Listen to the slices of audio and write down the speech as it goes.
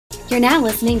You're now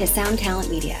listening to Sound Talent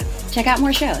Media. Check out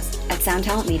more shows at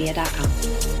soundtalentmedia.com.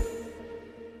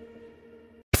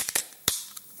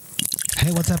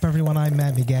 Hey, what's up, everyone? I'm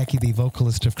Matt Migaki, the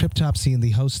vocalist of Cryptopsy and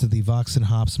the host of the Vox and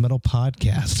Hops Metal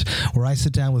Podcast, where I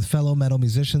sit down with fellow metal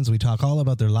musicians. We talk all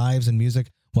about their lives and music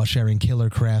while sharing killer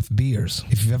craft beers.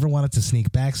 If you've ever wanted to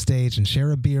sneak backstage and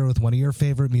share a beer with one of your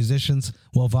favorite musicians,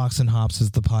 well, Vox and Hops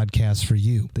is the podcast for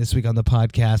you. This week on the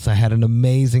podcast, I had an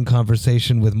amazing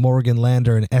conversation with Morgan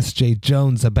Lander and S.J.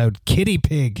 Jones about Kitty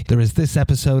Pig. There is this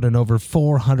episode and over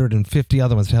 450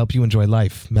 other ones to help you enjoy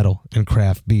life, metal, and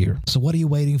craft beer. So what are you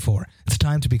waiting for? It's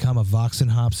time to become a Vox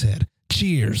and Hops head.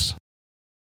 Cheers!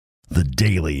 The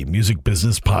Daily Music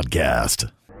Business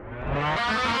Podcast.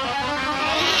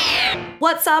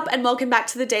 What's up, and welcome back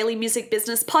to the Daily Music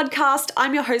Business Podcast.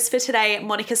 I'm your host for today,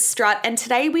 Monica Strutt, and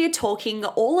today we are talking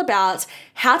all about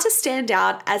how to stand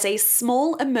out as a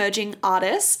small emerging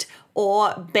artist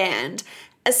or band,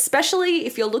 especially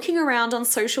if you're looking around on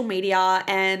social media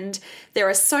and there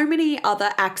are so many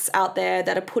other acts out there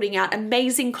that are putting out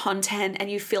amazing content and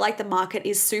you feel like the market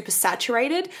is super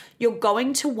saturated. You're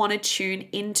going to want to tune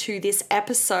into this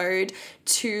episode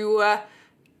to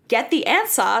get the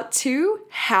answer to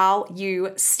how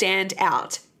you stand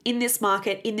out in this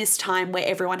market, in this time where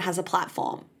everyone has a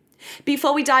platform.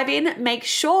 Before we dive in, make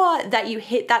sure that you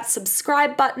hit that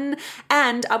subscribe button,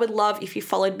 and I would love if you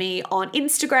followed me on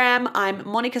Instagram. I'm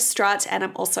Monica Strutt, and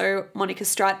I'm also Monica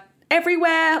Strutt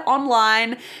everywhere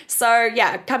online. So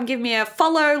yeah, come give me a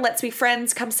follow. Let's be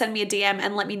friends. Come send me a DM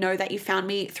and let me know that you found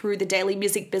me through the Daily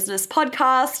Music Business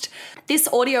Podcast. This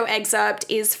audio excerpt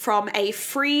is from a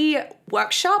free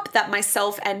workshop that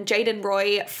myself and Jaden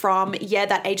Roy from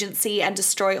That Agency and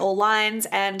Destroy All Lines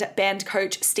and band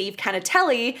coach Steve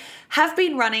Canatelli have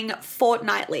been running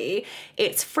fortnightly.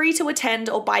 It's free to attend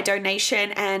or by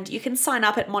donation, and you can sign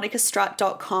up at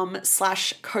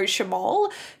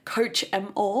monicastrutt.com/coachamall, coach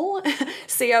em all,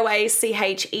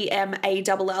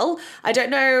 COACHEMALL. I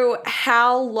don't know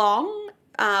how long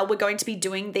we're going to be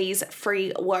doing these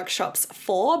free workshops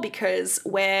for, because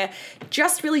we're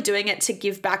just really doing it to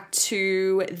give back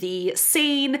to the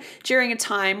scene during a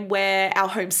time where our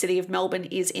home city of Melbourne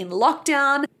is in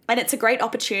lockdown. And it's a great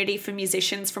opportunity for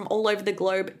musicians from all over the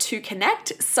globe to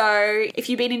connect. So if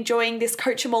you've been enjoying this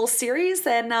Coach 'em All series,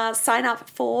 then sign up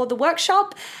for the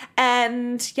workshop.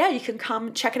 And yeah, you can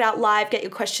come check it out live, get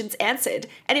your questions answered.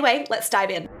 Anyway, let's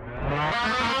dive in.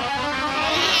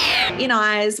 In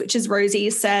Eyes, which is Rosie,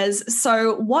 says,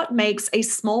 so what makes a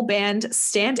small band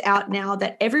stand out now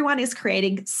that everyone is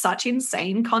creating such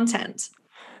insane content?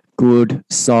 Good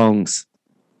songs.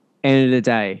 End of the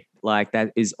day, like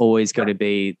that is always going to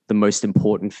be the most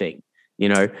important thing, you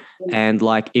know? And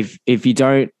like if you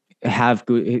don't have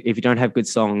good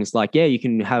songs, like yeah, you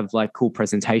can have like cool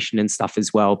presentation and stuff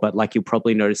as well, but like you'll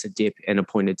probably notice a dip and a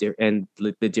point of and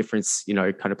the difference, you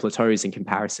know, kind of plateaus in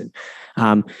comparison.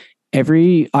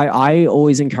 I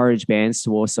always encourage bands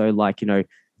to also like, you know,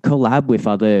 collab with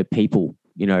other people,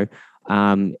 you know,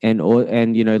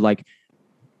 and you know, like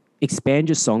expand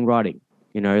your songwriting,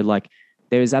 you know, like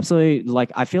there's absolutely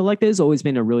like, I feel like there's always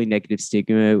been a really negative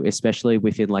stigma, especially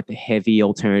within like the heavy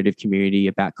alternative community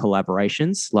about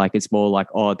collaborations. Like it's more like,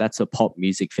 oh, that's a pop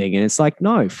music thing. And it's like,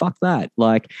 no, fuck that.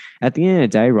 Like at the end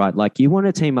of the day, right? Like you want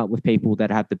to team up with people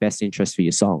that have the best interest for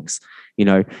your songs, you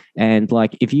know? And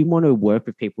like, if you want to work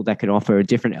with people that can offer a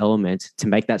different element to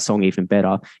make that song even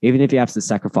better, even if you have to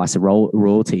sacrifice a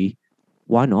royalty,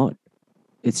 why not?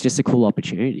 It's just a cool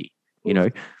opportunity, you know?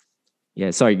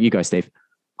 Yeah. Sorry, you go, Steve.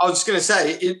 I was going to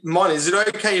say, Mon, is it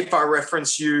okay if I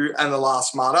reference you and The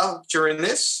Last Martyr during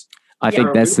this? I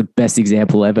think that's the best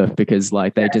example ever, because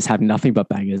like they just have nothing but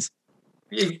bangers.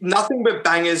 Nothing but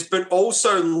bangers, but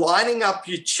also lining up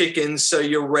your chickens so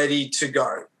you're ready to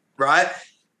go, right?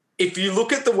 If you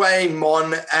look at the way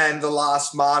Mon and The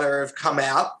Last Martyr have come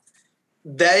out,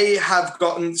 they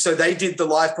did the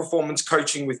live performance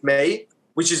coaching with me,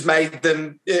 which has made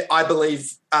them, I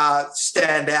believe,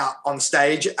 stand out on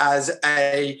stage as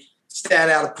a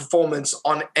standout performance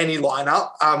on any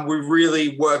lineup. We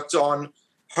really worked on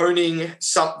honing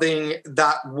something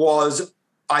that was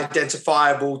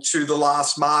identifiable to The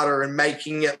Last Martyr and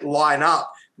making it line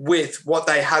up with what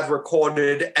they had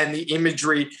recorded and the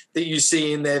imagery that you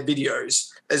see in their videos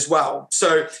as well.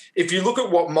 So if you look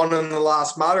at what Mon and The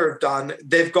Last Martyr have done,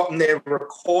 they've gotten their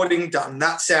recording done.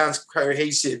 That sounds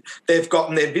cohesive. They've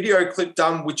gotten their video clip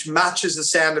done, which matches the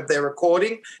sound of their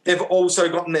recording. They've also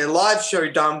gotten their live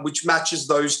show done, which matches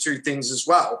those two things as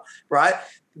well, right?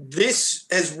 This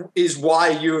is why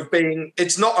you have been,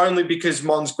 it's not only because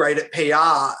Mon's great at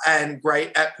PR and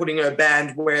great at putting her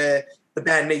band where the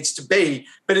band needs to be,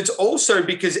 but it's also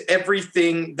because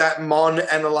everything that Mon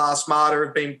and The Last Martyr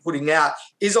have been putting out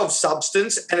is of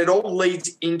substance, and it all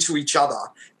leads into each other.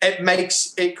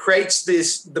 It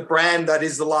creates the brand that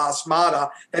is The Last Martyr,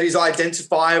 that is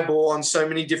identifiable on so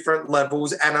many different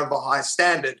levels and of a high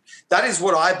standard. That is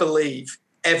what I believe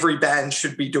every band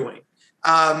should be doing.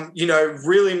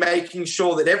 Really making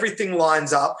sure that everything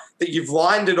lines up, that you've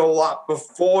lined it all up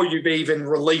before you've even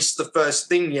released the first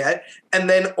thing yet, and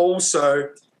then also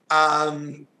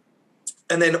have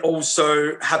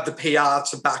the PR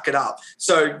to back it up.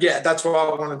 So yeah, that's why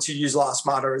I wanted to use Last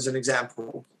Martyr as an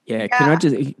example. Yeah,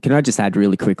 can I just add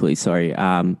really quickly? Sorry,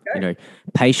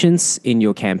 patience in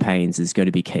your campaigns is going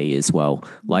to be key as well.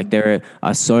 Like there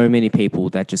are so many people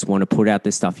that just want to put out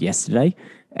this stuff yesterday,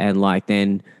 and like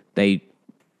then they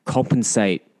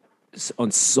compensate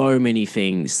on so many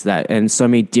things and so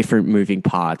many different moving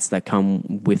parts that come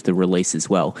with the release as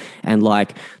well. And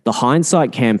like the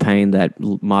hindsight campaign that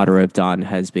Martyr have done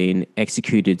has been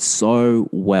executed so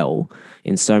well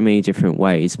in so many different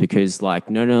ways, because like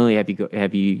not only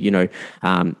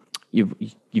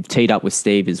you've teed up with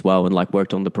Steve as well and like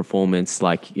worked on the performance,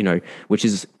 like, which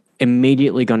is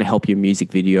immediately going to help your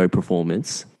music video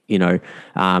performance.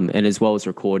 And as well as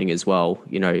recording as well,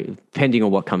 depending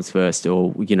on what comes first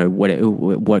or,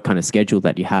 what kind of schedule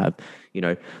that you have,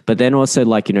 but then also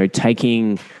like,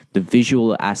 taking the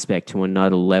visual aspect to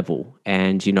another level.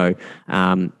 And,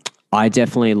 I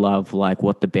definitely love like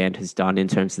what the band has done in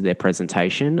terms of their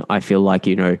presentation. I feel like,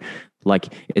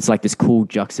 like it's like this cool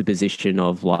juxtaposition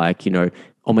of like,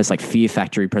 almost like Fear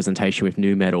Factory presentation with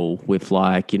nu metal, with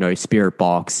like, Spirit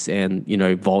Box and,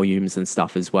 volumes and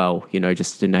stuff as well,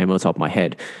 just to name on top of my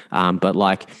head. But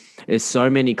like, there's so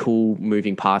many cool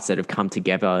moving parts that have come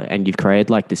together, and you've created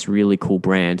like this really cool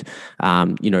brand,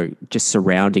 just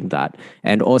surrounding that.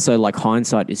 And also like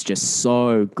Hindsight is just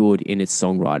so good in its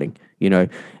songwriting.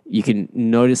 You can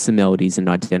notice the melodies and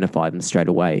identify them straight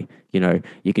away.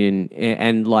 You can,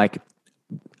 and like,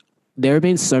 there have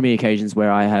been so many occasions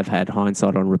where I have had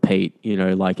Hindsight on repeat,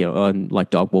 on like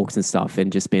dog walks and stuff,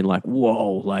 and just been like,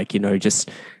 whoa, like,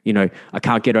 I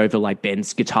can't get over like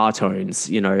Ben's guitar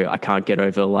tones, I can't get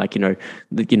over like,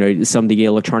 some of the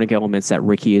electronic elements that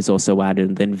Ricky has also added,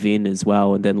 and then Vin as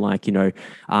well. And then like,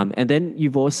 and then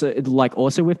you've also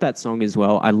with that song as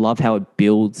well, I love how it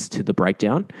builds to the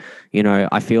breakdown.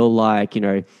 I feel like,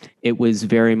 it was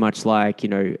very much like,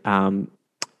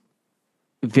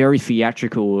 very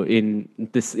theatrical in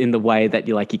the way that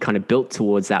you kind of built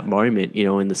towards that moment,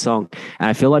 in the song. And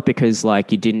I feel like because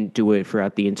like you didn't do it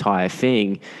throughout the entire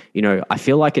thing, I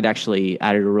feel like it actually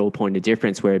added a real point of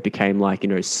difference where it became like,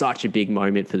 such a big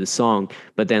moment for the song.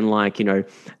 But then like,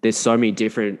 there's so many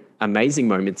different amazing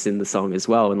moments in the song as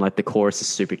well. And like the chorus is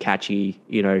super catchy,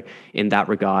 in that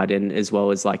regard. And as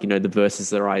well as like, the verses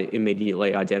that are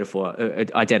immediately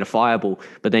identifiable,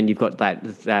 but then you've got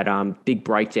that big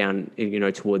breakdown,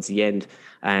 towards the end,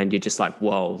 and you're just like,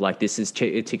 whoa, like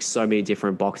it ticks so many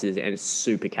different boxes, and it's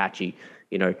super catchy,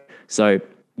 So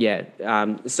yeah,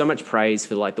 so much praise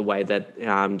for like the way that,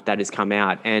 that has come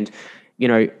out. And,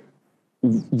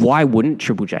 why wouldn't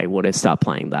Triple J want to start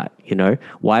playing that?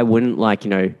 Why wouldn't like,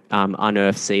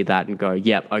 Unearth see that and go,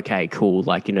 yep, okay, cool.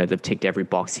 Like, they've ticked every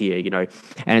box here,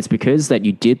 and it's because that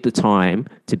you did the time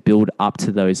to build up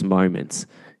to those moments,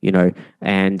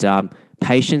 and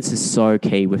patience is so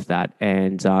key with that.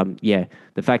 And the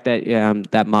fact that,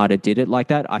 that Marta did it like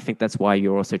that, I think that's why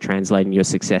you're also translating your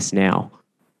success now.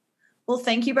 Well,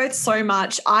 thank you both so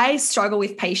much. I struggle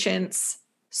with patience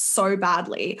so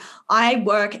badly. I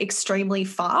work extremely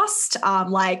fast.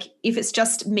 Like if it's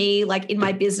just me, like in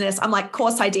my business, I'm like,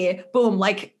 course idea, boom,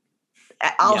 like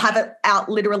I'll have it out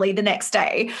literally the next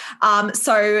day.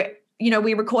 So,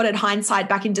 we recorded Hindsight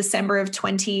back in December of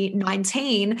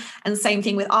 2019, and the same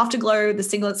thing with Afterglow, the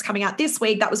single that's coming out this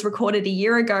week, that was recorded a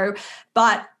year ago.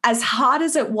 But as hard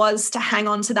as it was to hang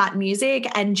on to that music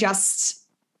and just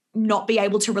not be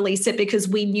able to release it, because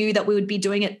we knew that we would be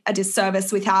doing it a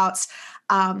disservice without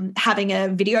having a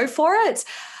video for it,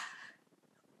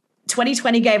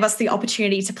 2020 gave us the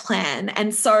opportunity to plan.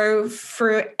 And so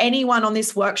for anyone on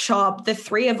this workshop, the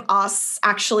three of us,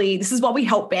 actually, this is what we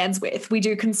help bands with. We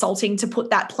do consulting to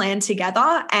put that plan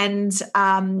together and,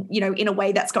 in a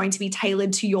way that's going to be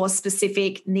tailored to your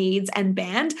specific needs and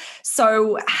band.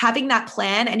 So having that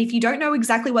plan, and if you don't know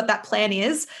exactly what that plan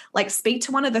is, like speak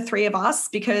to one of the three of us,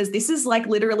 because this is like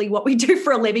literally what we do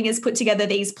for a living, is put together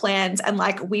these plans, and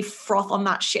like we froth on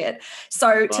that shit.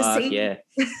 So to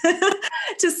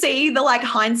see the like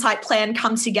Hindsight plan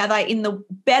come together in the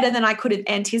better than I could have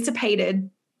anticipated,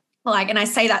 Like, and I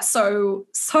say that so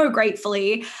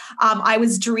gratefully. I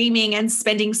was dreaming and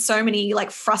spending so many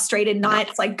like frustrated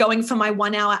nights, like going for my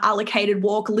 1 hour allocated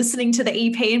walk, listening to the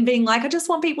EP and being like, I just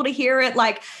want people to hear it.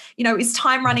 Like, you know, is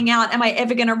time running out? Am I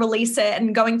ever going to release it?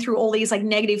 And going through all these like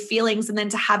negative feelings, and then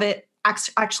to have it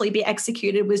actually be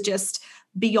executed was just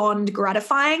beyond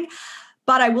gratifying.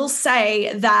 But I will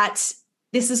say that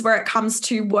this is where it comes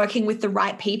to working with the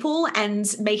right people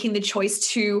and making the choice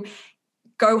to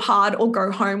go hard or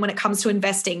go home when it comes to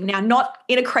investing. Now, not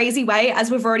in a crazy way,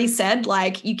 as we've already said,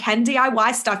 like you can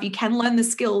DIY stuff, you can learn the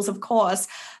skills, of course,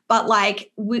 but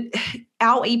like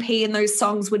our EP and those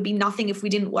songs would be nothing if we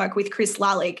didn't work with Chris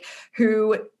Lalick,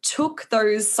 who took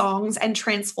those songs and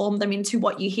transformed them into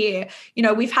what you hear. You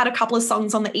know, we've had a couple of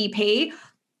songs on the EP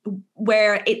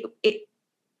where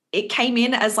it came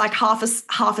in as like half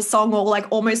a song or like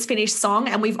almost finished song,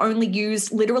 and we've only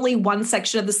used literally one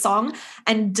section of the song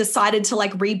and decided to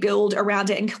like rebuild around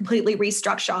it and completely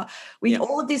restructure. With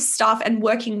all of this stuff and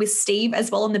working with Steve as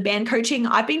well in the band coaching,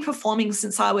 I've been performing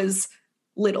since I was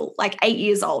little, like 8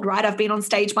 years old, right? I've been on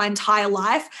stage my entire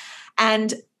life,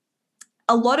 and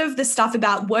a lot of the stuff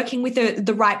about working with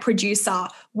the right producer,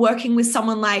 working with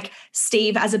someone like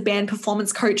Steve as a band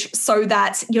performance coach, so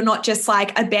that you're not just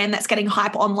like a band that's getting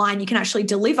hype online, you can actually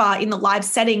deliver in the live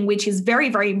setting, which is very,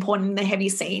 very important in the heavy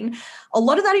scene. A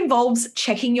lot of that involves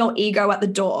checking your ego at the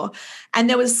door. And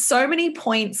there was so many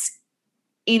points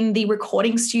in the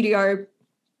recording studio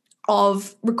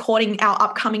of recording our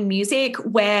upcoming music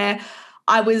where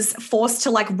I was forced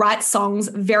to like write songs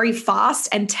very fast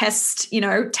and test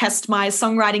my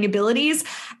songwriting abilities.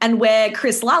 And where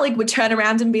Chris Lalick would turn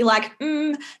around and be like,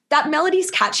 that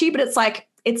melody's catchy, but it's like,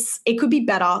 it could be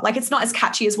better. Like, it's not as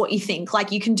catchy as what you think.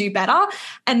 Like, you can do better.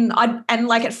 And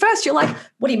like, at first you're like,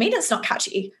 what do you mean it's not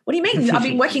catchy? What do you mean? I've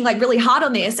been working like really hard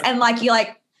on this. And like, you're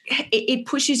like, it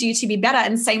pushes you to be better.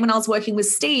 And same when I was working with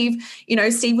Steve, you know,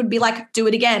 Steve would be like, do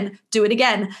it again, do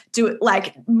it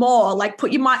like more, like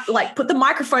put the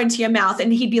microphone to your mouth.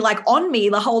 And he'd be like on me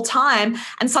the whole time.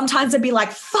 And sometimes I'd be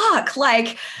like, fuck,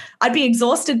 like I'd be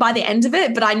exhausted by the end of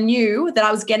it, but I knew that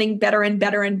I was getting better and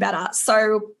better and better.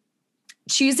 So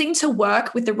choosing to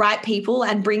work with the right people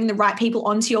and bring the right people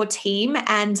onto your team.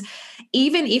 And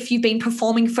even if you've been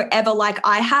performing forever like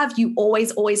I have, you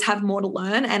always have more to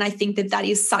learn. And I think that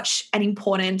is such an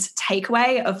important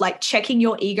takeaway of like checking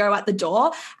your ego at the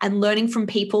door and learning from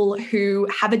people who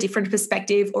have a different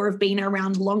perspective or have been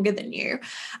around longer than you.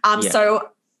 So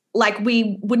like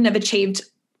we wouldn't have achieved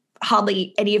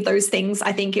hardly any of those things,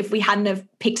 I think, if we hadn't have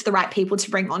picked the right people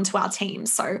to bring onto our team.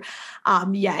 So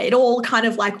it all kind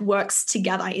of like works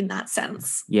together in that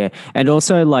sense. Yeah. And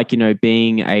also like, you know,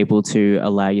 being able to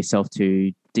allow yourself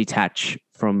to detach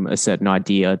from a certain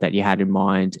idea that you had in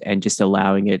mind and just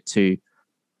allowing it to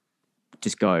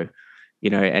just go,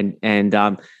 you know,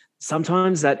 and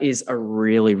sometimes that is a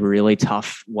really, really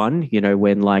tough one, you know,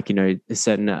 when like, you know,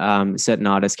 certain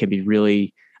artists can be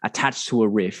really attached to a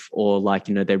riff, or like,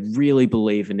 you know, they really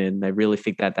believe in it and they really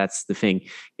think that that's the thing.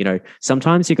 You know,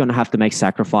 sometimes you're going to have to make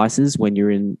sacrifices when you're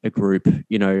in a group,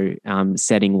 you know,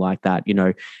 setting like that, you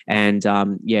know, and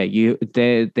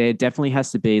there definitely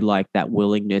has to be like that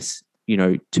willingness, you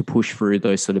know, to push through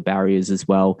those sort of barriers as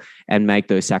well and make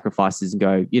those sacrifices and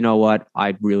go, you know what,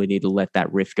 I really need to let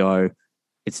that riff go.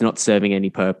 It's not serving any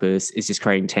purpose. It's just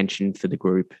creating tension for the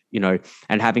group, you know,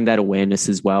 and having that awareness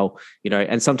as well, you know,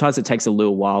 and sometimes it takes a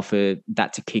little while for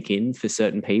that to kick in for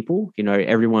certain people. You know,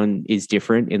 everyone is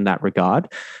different in that regard.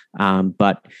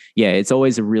 But yeah, it's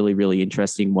always a really, really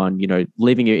interesting one, you know,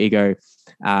 leaving your ego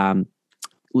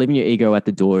at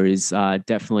the door is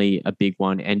definitely a big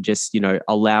one. And just, you know,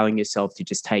 allowing yourself to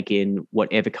just take in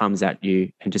whatever comes at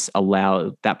you and just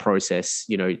allow that process,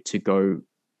 you know, to go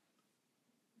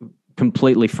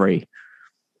completely free.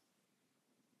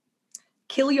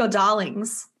 Kill your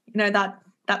darlings. You know,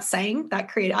 that saying that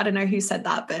created, I don't know who said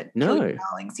that, but no. Kill your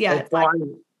darlings. Yeah. It's like,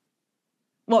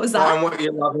 what was that? Find what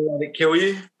you love and let it kill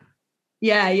you.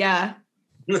 Yeah.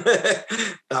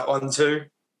 That one too.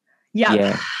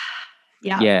 Yeah.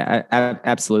 Yeah,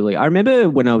 absolutely. I remember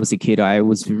when I was a kid, I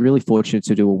was really fortunate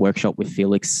to do a workshop with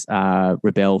Felix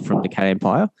Rebel from the Cat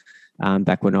Empire.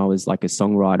 Back when I was like a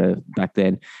songwriter back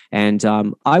then. And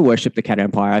I worship the Cat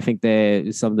Empire. I think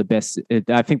they're some of the best.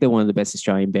 I think they're one of the best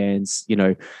Australian bands, you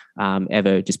know,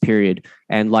 ever, just period.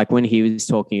 And like when he was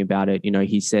talking about it, you know,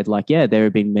 he said like, yeah, there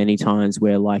have been many times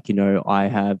where like, you know, I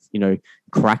have, you know,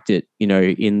 cracked it, you know,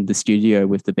 in the studio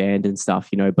with the band and stuff,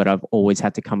 you know, but I've always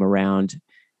had to come around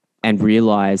and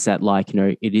realize that like, you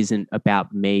know, it isn't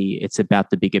about me. It's about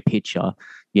the bigger picture,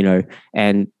 you know,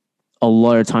 and a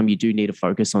lot of time you do need to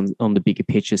focus on the bigger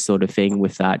picture sort of thing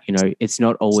with that. You know, it's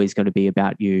not always going to be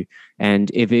about you.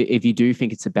 And if you do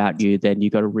think it's about you, then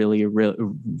you got to really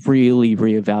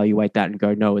reevaluate that and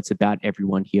go, no, it's about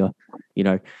everyone here, you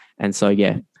know? And so,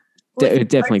 yeah,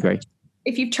 definitely agree.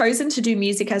 If you've chosen to do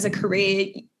music as a career,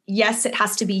 yes, it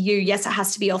has to be you. Yes, it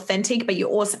has to be authentic, but you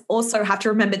also have to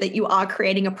remember that you are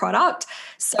creating a product.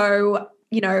 So,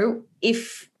 you know,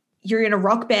 if you're in a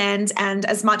rock band and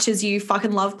as much as you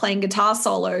fucking love playing guitar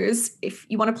solos, if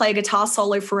you want to play a guitar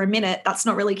solo for a minute, that's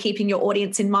not really keeping your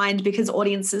audience in mind, because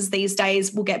audiences these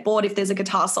days will get bored if there's a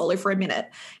guitar solo for a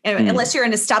minute. You know, unless you're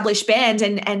an established band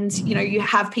and you know, you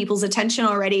have people's attention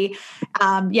already.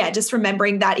 Just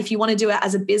remembering that if you want to do it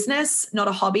as a business, not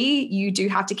a hobby, you do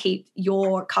have to keep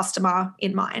your customer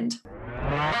in mind.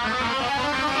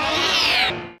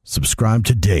 Subscribe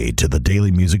today to the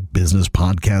Daily Music Business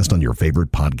Podcast on your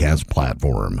favorite podcast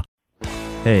platform.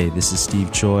 Hey, this is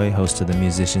Steve Choi, host of the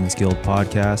Musicians Guild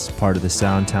podcast, part of the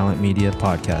Sound Talent Media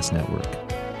podcast network.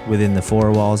 Within the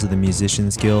four walls of the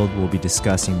Musicians Guild, we'll be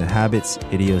discussing the habits,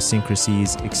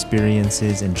 idiosyncrasies,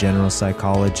 experiences, and general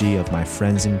psychology of my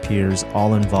friends and peers,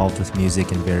 all involved with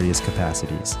music in various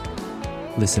capacities.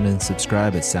 Listen and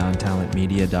subscribe at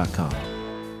soundtalentmedia.com.